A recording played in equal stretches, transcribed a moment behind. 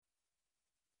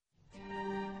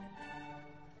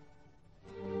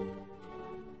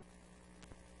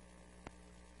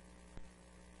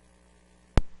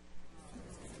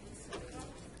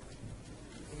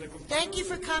Thank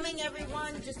you for coming,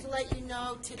 everyone. Just to let you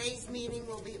know, today's meeting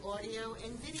will be audio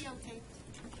and videotaped.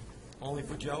 Only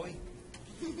for Joey?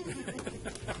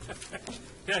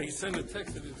 Yeah, he sent a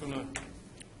text that he's gonna.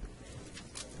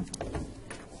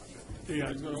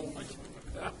 Yeah, he's gonna.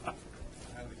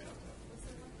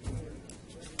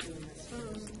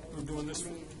 We're doing this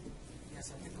one?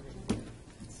 Yes, I think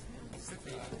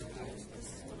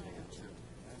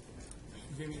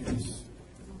Give me this.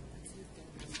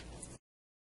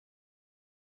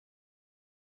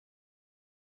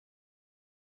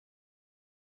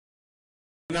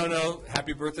 No.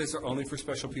 Happy birthdays are only for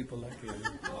special people like you.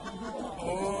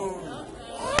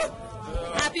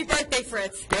 Happy birthday,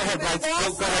 Fritz. Go ahead,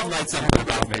 write something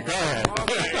about me. Go ahead.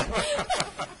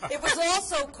 It was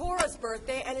also Cora's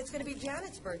birthday, and it's going to be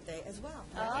Janet's birthday as well.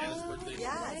 Oh,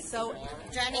 Yeah, so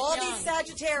Janet all Young. these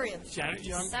Sagittarians. Janet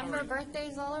Young. December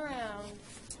birthdays all around.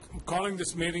 I'm calling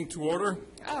this meeting to order.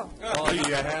 Oh. Oh,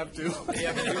 you have to.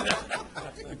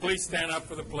 Please stand up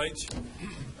for the pledge.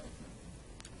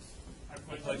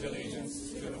 I pledge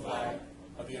allegiance to the flag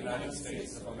of the United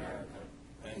States of America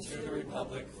and to the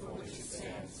republic for which it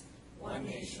stands, one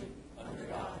nation, under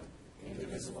God,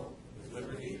 indivisible, with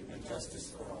liberty and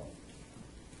justice for all.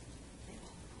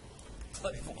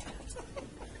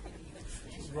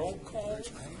 Roll call.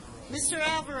 Mr.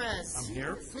 Alvarez. I'm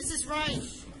here. Mrs. Reich.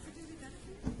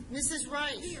 Mrs.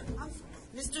 Reich.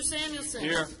 Mr. Samuelson.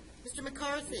 Here. Mr.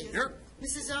 McCarthy. Here.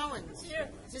 Mrs. Owens. Here.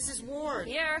 Mrs. Ward.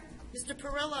 Here. Mr.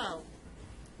 Perillo.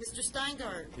 Mr.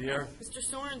 Steingart. Here. Mr.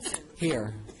 Sorensen.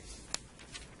 Here.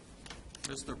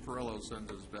 Mr. Perillo sent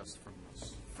his best from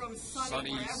us. From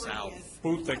Sunny wherever he South. is.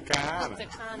 Punta Cana.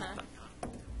 Takana.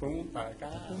 Punta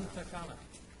Cana.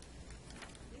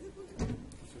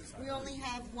 We only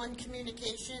have one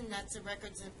communication, that's a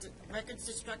records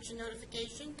destruction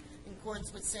notification in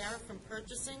accordance with Sarah from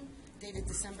purchasing, dated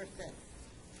December 5th.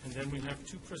 And then we have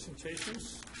two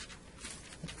presentations.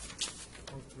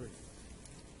 Or three.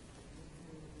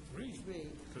 Three?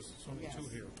 Because it's only Yes. two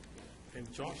here.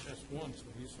 And Josh has one, so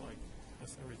he's like,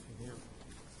 that's everything here.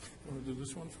 You want to do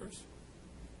this one first?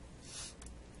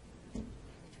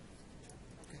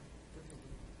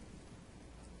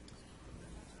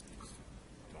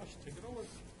 Josh, take it over.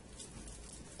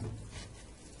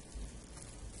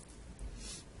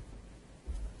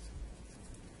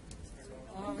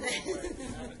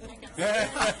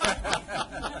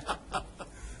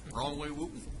 Wrong way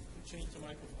whooping. Change the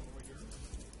microphone over here.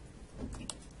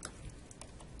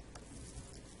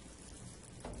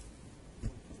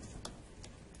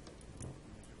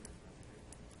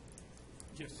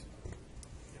 Yes.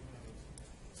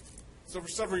 So for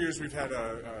several years, we've had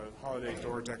a holiday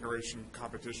door decoration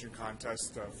competition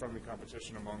contest, friendly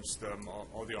competition amongst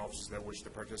all the offices that wish to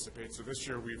participate. So this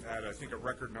year, we've had, I think, a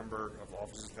record number of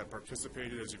offices that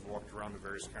participated. As you've walked around the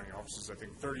various county offices, I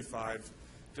think 35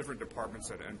 different departments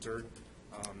had entered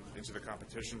into the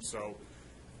competition. So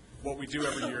what we do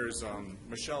every year is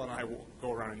Michelle and I will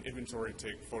go around and inventory and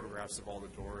take photographs of all the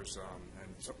doors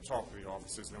and talk to the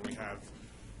offices. And then we have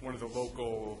one of the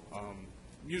local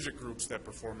music groups that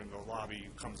perform in the lobby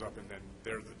comes up, and then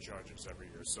they're the judges every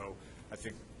year. So I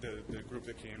think the group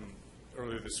that came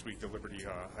earlier this week, the Liberty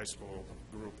High School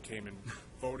group, came and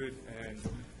voted, and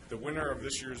the winner of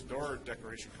this year's door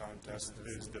decoration contest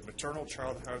is the Maternal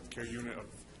Child Health Care Unit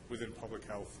within Public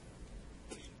Health.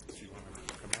 If you want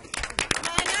to come out.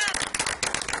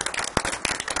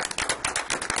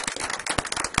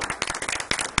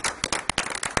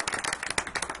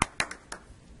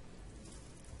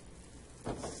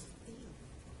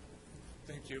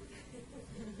 Thank you.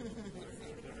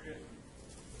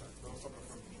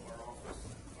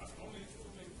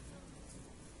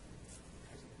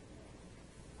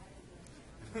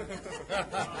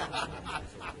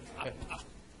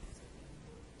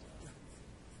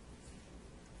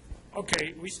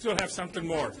 Okay, we still have something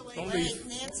more. Don't leave.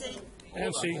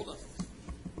 Nancy,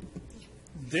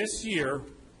 this year,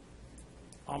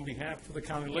 on behalf of the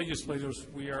county legislators,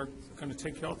 we are going to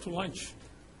take you out to lunch.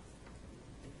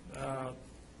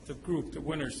 The group, the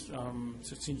winners,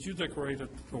 since you decorated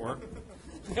the door.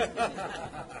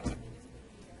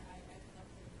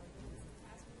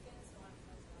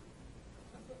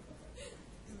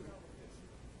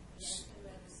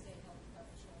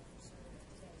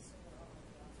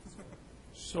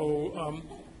 So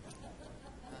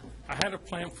I had a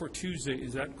plan for Tuesday.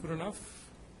 Is that good enough?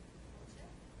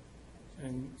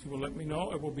 And you will let me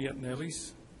know. It will be at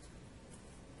Nelly's.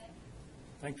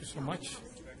 Thank you so much.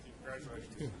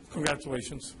 Congratulations.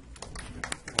 Congratulations.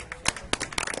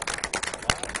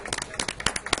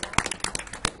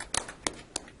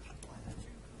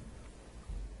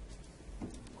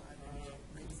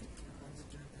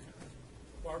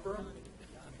 Barbara?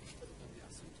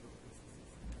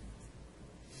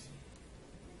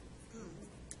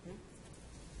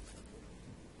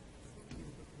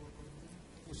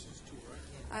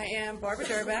 I am Barbara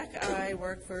Durback. I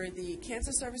work for the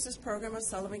Cancer Services Program of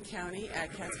Sullivan County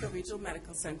at Catskill Regional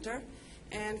Medical Center.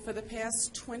 And for the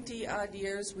past 20-odd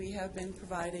years, we have been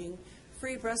providing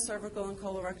free breast, cervical, and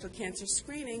colorectal cancer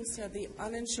screenings to the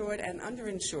uninsured and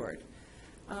underinsured.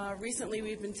 Recently,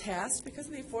 we've been tasked, because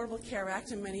of the Affordable Care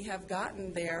Act, and many have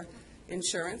gotten their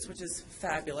insurance, which is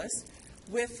fabulous,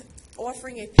 with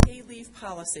offering a paid leave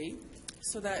policy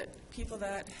so that people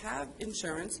that have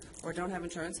insurance or don't have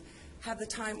insurance have the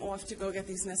time off to go get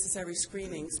these necessary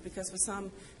screenings, because for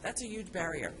some, that's a huge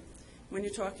barrier. When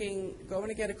you're talking going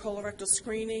to get a colorectal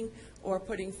screening or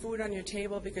putting food on your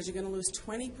table because you're going to lose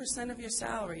 20% of your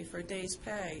salary for a day's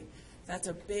pay, that's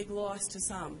a big loss to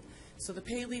some. So the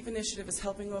Pay Leave Initiative is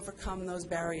helping overcome those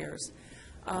barriers.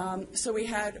 So we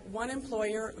had one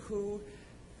employer who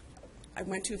I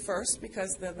went to first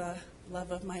because they're the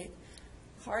love of my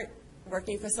heart,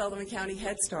 working for Sullivan County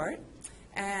Head Start.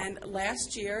 And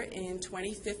last year, in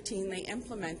 2015, they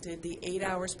implemented the 8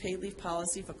 hours paid leave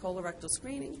policy for colorectal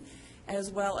screening,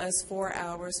 as well as 4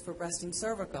 hours for breast and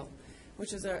cervical,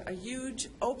 which is a huge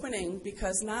opening,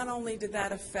 because not only did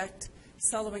that affect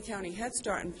Sullivan County Head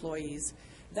Start employees,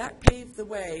 that paved the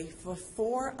way for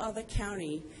 4 other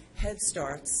county Head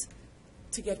Starts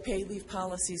to get paid leave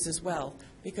policies as well,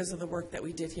 because of the work that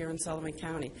we did here in Sullivan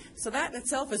County. So that in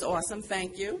itself is awesome.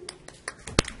 Thank you.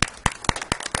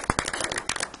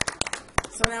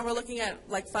 So now we're looking at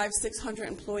like 500-600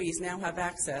 employees now have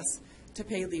access to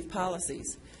paid leave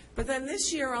policies. But then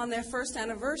this year, on their first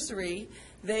anniversary,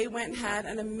 they went and had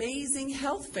an amazing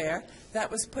health fair that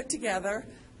was put together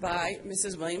by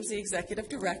Mrs. Williams, the Executive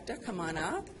Director. Come on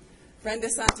up. Brenda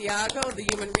Santiago, the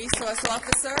Human Resource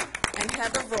Officer, and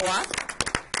Heather Roth.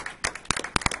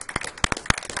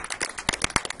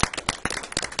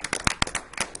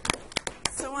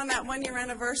 So on that one-year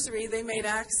anniversary, they made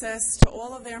access to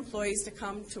all of their employees to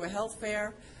come to a health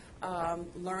fair,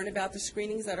 learn about the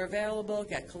screenings that are available,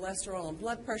 get cholesterol and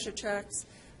blood pressure checks,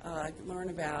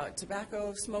 learn about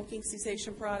tobacco, smoking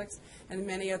cessation products, and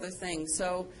many other things.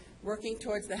 So working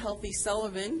towards the Healthy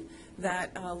Sullivan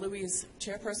that Louis is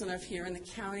chairperson of here in the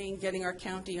county, and getting our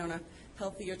county on a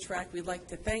healthier track, we'd like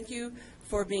to thank you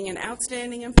for being an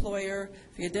outstanding employer,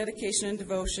 for your dedication and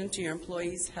devotion to your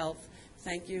employees' health.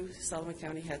 Thank you, Sullivan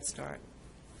County Head Start.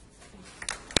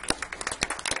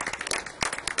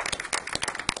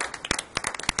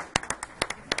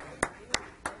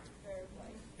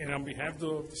 And on behalf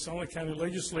of the Sullivan County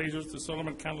Legislators, the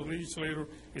Sullivan County Legislature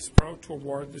is proud to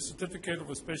award the Certificate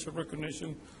of Special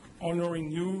Recognition honoring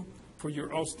you for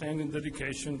your outstanding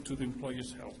dedication to the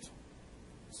employee's health.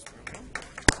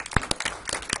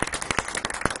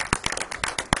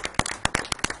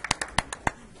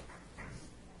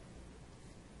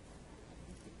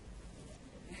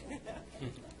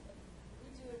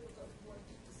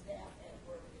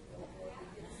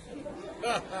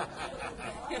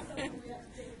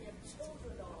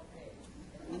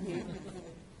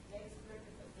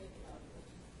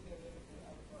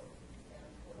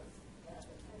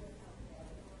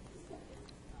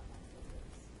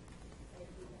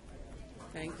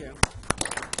 Thank you.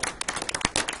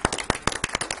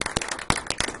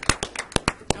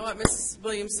 Now, what Mrs.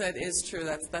 Williams said is true.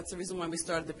 That's the reason why we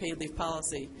started the paid leave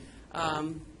policy.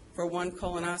 For one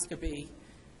colonoscopy,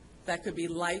 that could be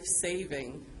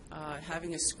life-saving,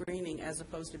 having a screening as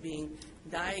opposed to being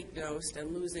diagnosed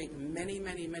and losing many,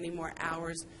 many, many more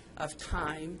hours of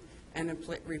time and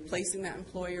replacing that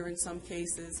employer in some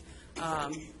cases.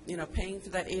 Paying for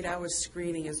that 8 hours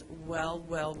screening is well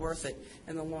worth it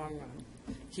in the long run,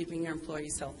 keeping your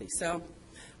employees healthy. So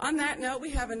on that note, we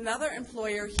have another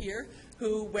employer here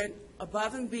who went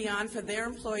above and beyond for their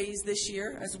employees this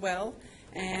year as well,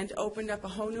 and opened up a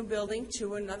whole new building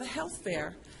to another health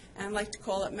fair. And I'd like to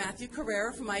call up Matthew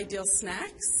Carrera from Ideal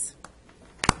Snacks.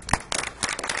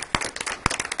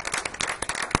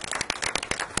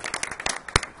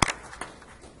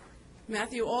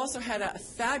 Matthew also had a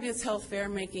fabulous health fair,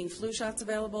 making flu shots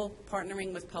available,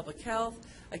 partnering with public health,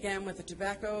 again with the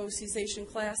tobacco cessation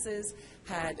classes,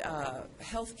 had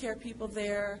health care people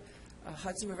there,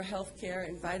 Hudson River Healthcare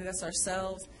invited us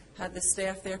ourselves, had the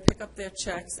staff there pick up their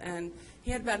checks, and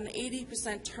he had about an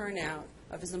 80% turnout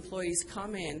of his employees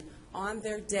come in on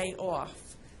their day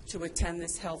off to attend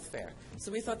this health fair.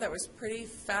 So we thought that was pretty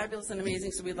fabulous and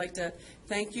amazing, so we'd like to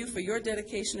thank you for your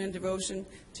dedication and devotion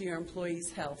to your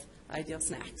employees' health. Ideal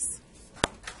Snacks.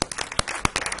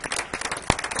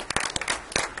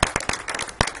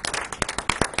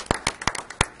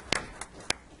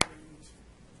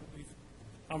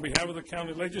 On behalf of the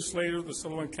county legislator, the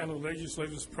Sullivan County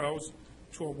Legislature is proud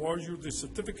to award you the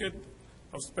certificate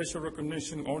of special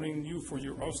recognition honoring you for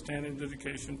your outstanding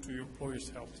dedication to your employees'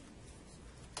 health.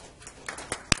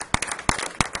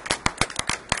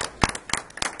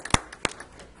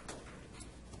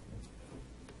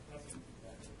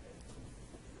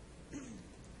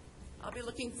 I'll be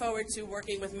looking forward to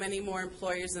working with many more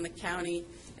employers in the county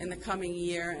in the coming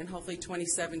year, and hopefully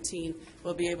 2017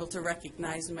 we'll be able to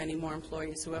recognize many more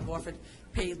employees who have offered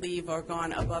paid leave or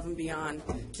gone above and beyond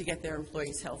to get their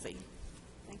employees healthy.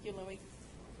 Thank you, Louis.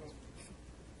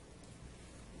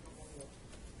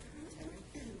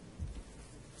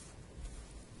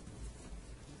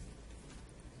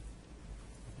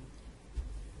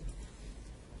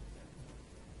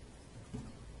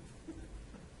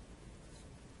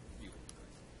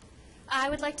 I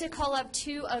would like to call up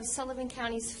two of Sullivan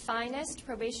County's finest,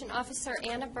 Probation Officer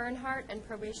Anna Bernhardt and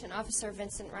Probation Officer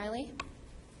Vincent Riley.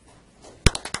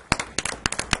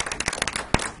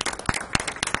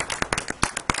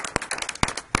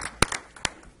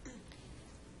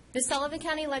 The Sullivan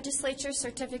County Legislature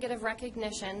Certificate of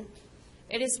Recognition.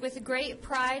 It is with great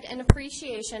pride and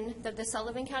appreciation that the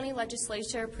Sullivan County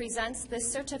Legislature presents this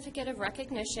Certificate of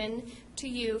Recognition to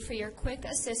you for your quick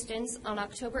assistance on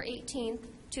October 18th,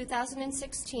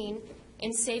 2016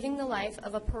 in saving the life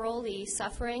of a parolee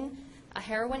suffering a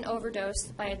heroin overdose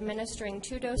by administering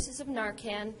 2 doses of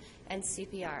Narcan and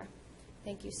CPR.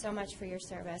 Thank you so much for your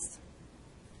service.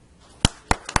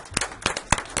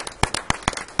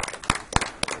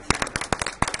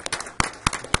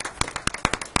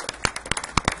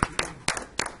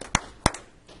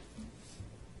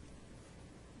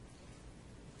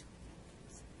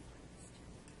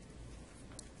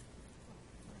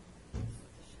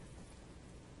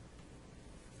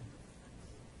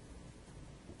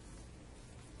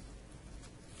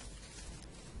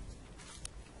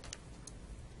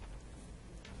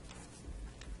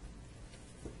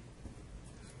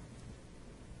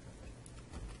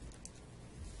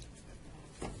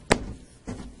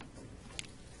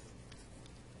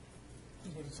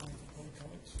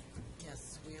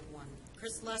 Yes, we have one.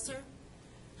 Chris Lesser?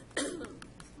 Thank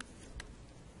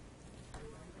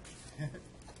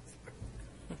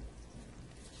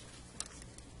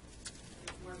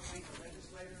the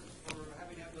legislators for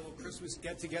having that little Christmas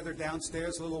get-together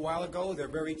downstairs a little while ago. They're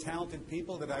very talented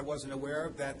people that I wasn't aware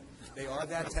of that they are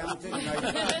that talented. And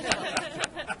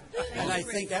I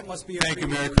think that must be a Thank you.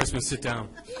 Merry Christmas. Sit down.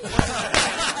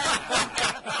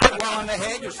 While on the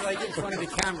head, or should I get in front of the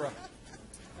camera?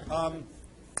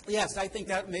 Yes, I think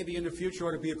that maybe in the future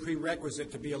ought to be a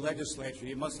prerequisite to be a legislature.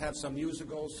 You must have some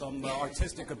musical, some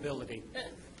artistic ability.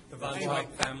 The Von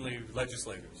Trapp family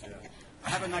legislators, yeah.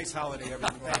 Have a nice holiday,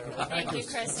 everyone. Thank you. Thank you,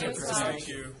 Chris. You as well. Thank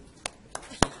you.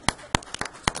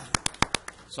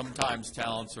 Sometimes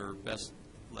talents are best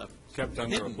left Kept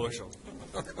under a bushel.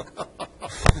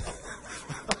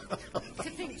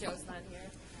 Good thing Joe's not here.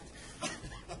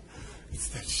 It's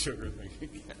that sugar thing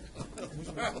again.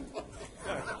 We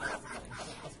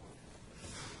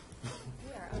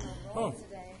are on a roll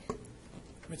today.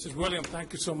 Mrs. Williams,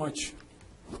 thank you so much.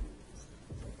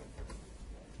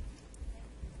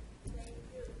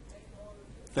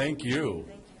 Thank you.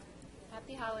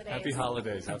 Happy holidays. Happy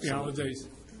holidays. Happy absolutely. holidays.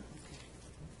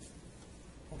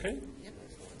 Okay?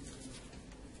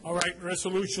 All right,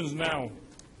 resolutions now.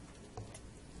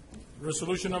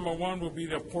 Resolution number 1 will be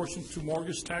the portion to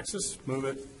mortgage taxes. Move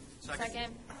it.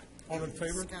 Second. All in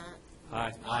favor? Scott?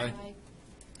 Aye. Aye.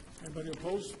 Anybody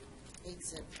opposed?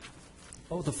 8-zip.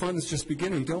 Oh, the fun's just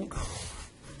beginning. Don't go.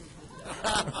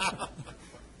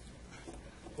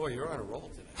 Boy, you're on a roll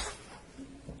today.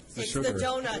 The It's sugar. the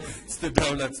donut. It's the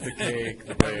donuts, the cake,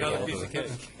 the way Another all piece of the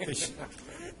cake.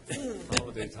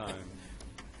 holiday time.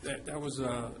 That was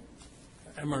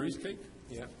Emery's cake?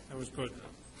 Yeah. That was good.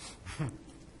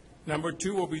 Number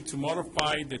 2 will be to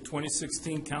modify the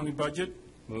 2016 county budget.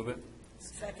 Move it.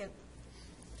 Second.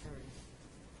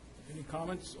 Any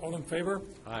comments? All in favor?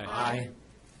 Aye.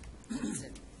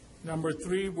 8-zip. Number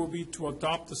 3 will be to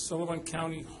adopt the Sullivan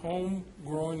County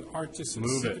Homegrown Artists and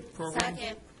Move it. Civic Program.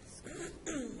 Second.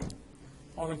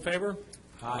 All in favor?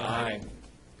 Aye.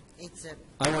 8-zip.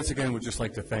 I once again would just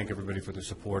like to thank everybody for their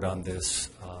support on this,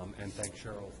 and thank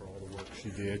Cheryl for all the work she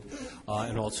did,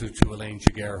 and also to Elaine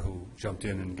Jaguar, who jumped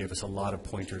in and gave us a lot of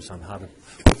pointers on how to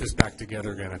put this back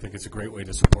together again. I think it's a great way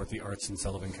to support the arts in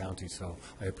Sullivan County, so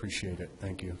I appreciate it.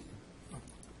 Thank you.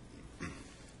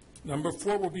 Number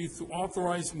 4 will be to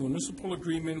authorize municipal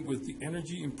agreement with the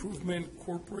Energy Improvement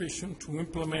Corporation to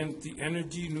implement the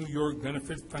Energy New York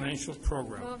Benefit Financial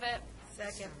Program. Move it.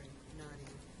 Second.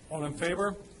 All in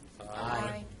favor?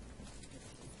 Aye.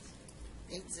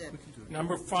 8-0.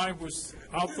 Number 5 was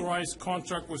authorized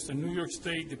contract with the New York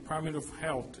State Department of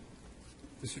Health.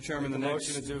 Mr. Chairman, the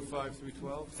Motion next to do 5 through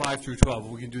 12? 5 through 12,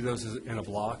 we can do those in a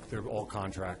block. They're all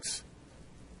contracts.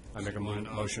 I make a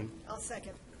motion. I'll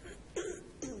second.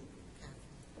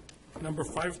 Number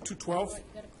 5 to 12,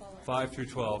 5 through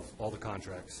 12, all the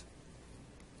contracts.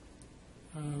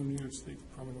 New York State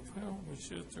Department of Health,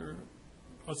 which is their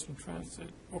Hudson Transit.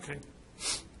 Okay.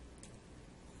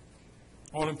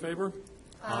 All in favor?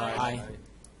 Aye.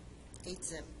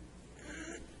 8-0.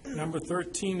 Number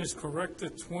 13 is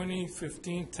corrected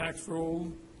 2015 tax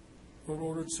roll, roll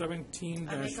order 17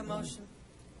 I make a motion.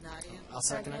 Nadia? I'll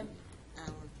second it.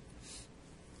 Alan?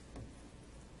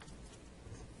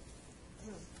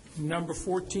 Number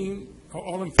 14,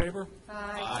 all in favor?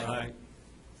 Aye.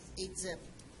 8-0.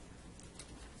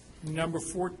 Number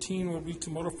 14 will be to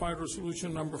modify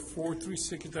resolution number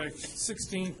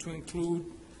 436-16 to include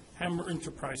Hammer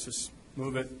Enterprises.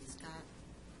 Move it. Scott?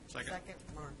 Second.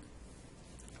 Mark?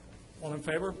 All in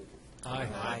favor?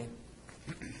 Aye.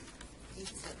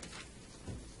 8-0.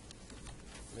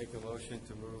 Make a motion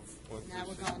to move 1 Now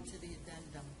through we're going to the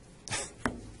addendum.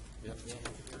 Yep.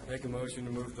 Make a motion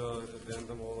to move the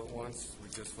addendum all at once. We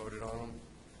just voted on them.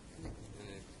 In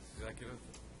executive?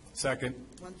 Second.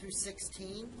 1 through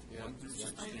 16, Yeah.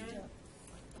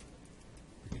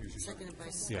 seconded by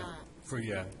Yeah,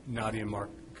 Scott. Nadia and Mark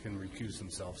can recuse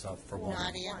themselves for one.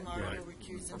 Nadia and Mark Right. will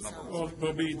recuse themselves. Well,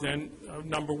 will be then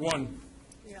number one.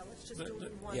 Yeah, let's just The- do the-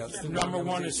 it in one. Yeah. The number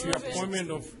one is the Move it.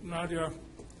 appointment of Nadia.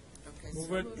 Okay, Move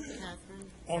so it.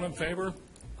 Catherine? All in favor?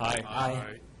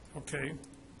 Aye. Okay.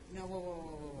 No,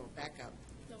 whoa, back up.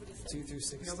 2 through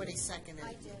 16. Nobody seconded.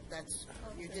 That's,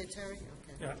 you did, Terry?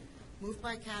 Okay. Yeah. Moved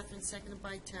by Catherine, seconded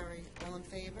by Terry. All in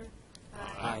favor?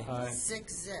 Aye.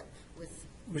 6-0 with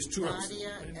With two abs-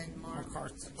 Nadia and Mark.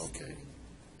 Hart's. Okay. abstaining.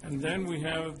 And then we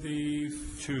have the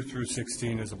 2 through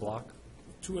 16 as a block.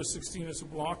 2 as 16 as a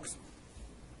block.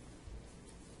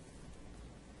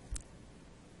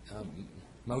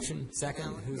 Motion, second?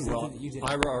 Who's Well, second? You did.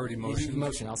 Ira already You did motioned. the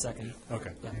motion, I'll second.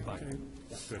 Okay, Okay. fine.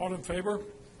 Good. All in favor?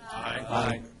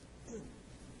 Aye.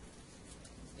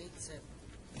 8-0.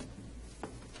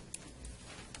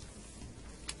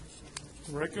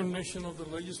 Recognition of the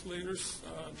legislators.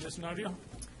 Yes, Nadia?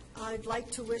 I'd like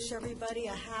to wish everybody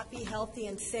a happy, healthy,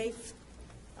 and safe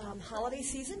holiday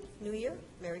season, New Year,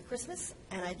 Merry Christmas,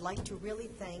 and I'd like to really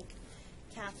thank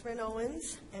Catherine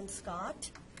Owens and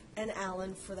Scott and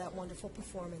Alan for that wonderful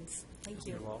performance. Thank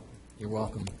you. You're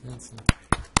welcome. That's-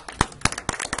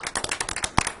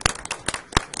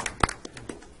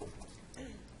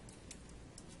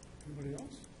 Anybody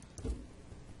else?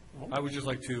 I would just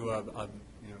like to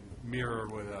mirror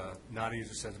what Nadia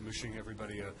just said, wishing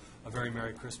everybody a very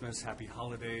Merry Christmas, Happy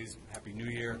Holidays, Happy New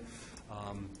Year.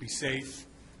 Be safe,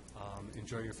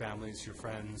 enjoy your families, your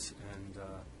friends, and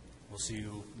we'll see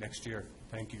you next year.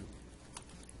 Thank you.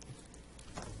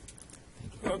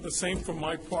 The same from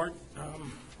my part.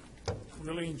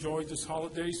 Really enjoy this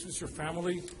holidays with your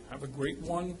family. Have a great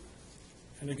one.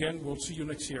 And again, we'll see you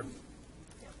next year.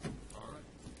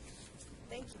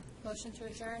 Thank you. Motion to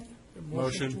adjourn?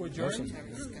 Motion to Motion. adjourn?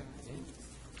 Terry, Scott.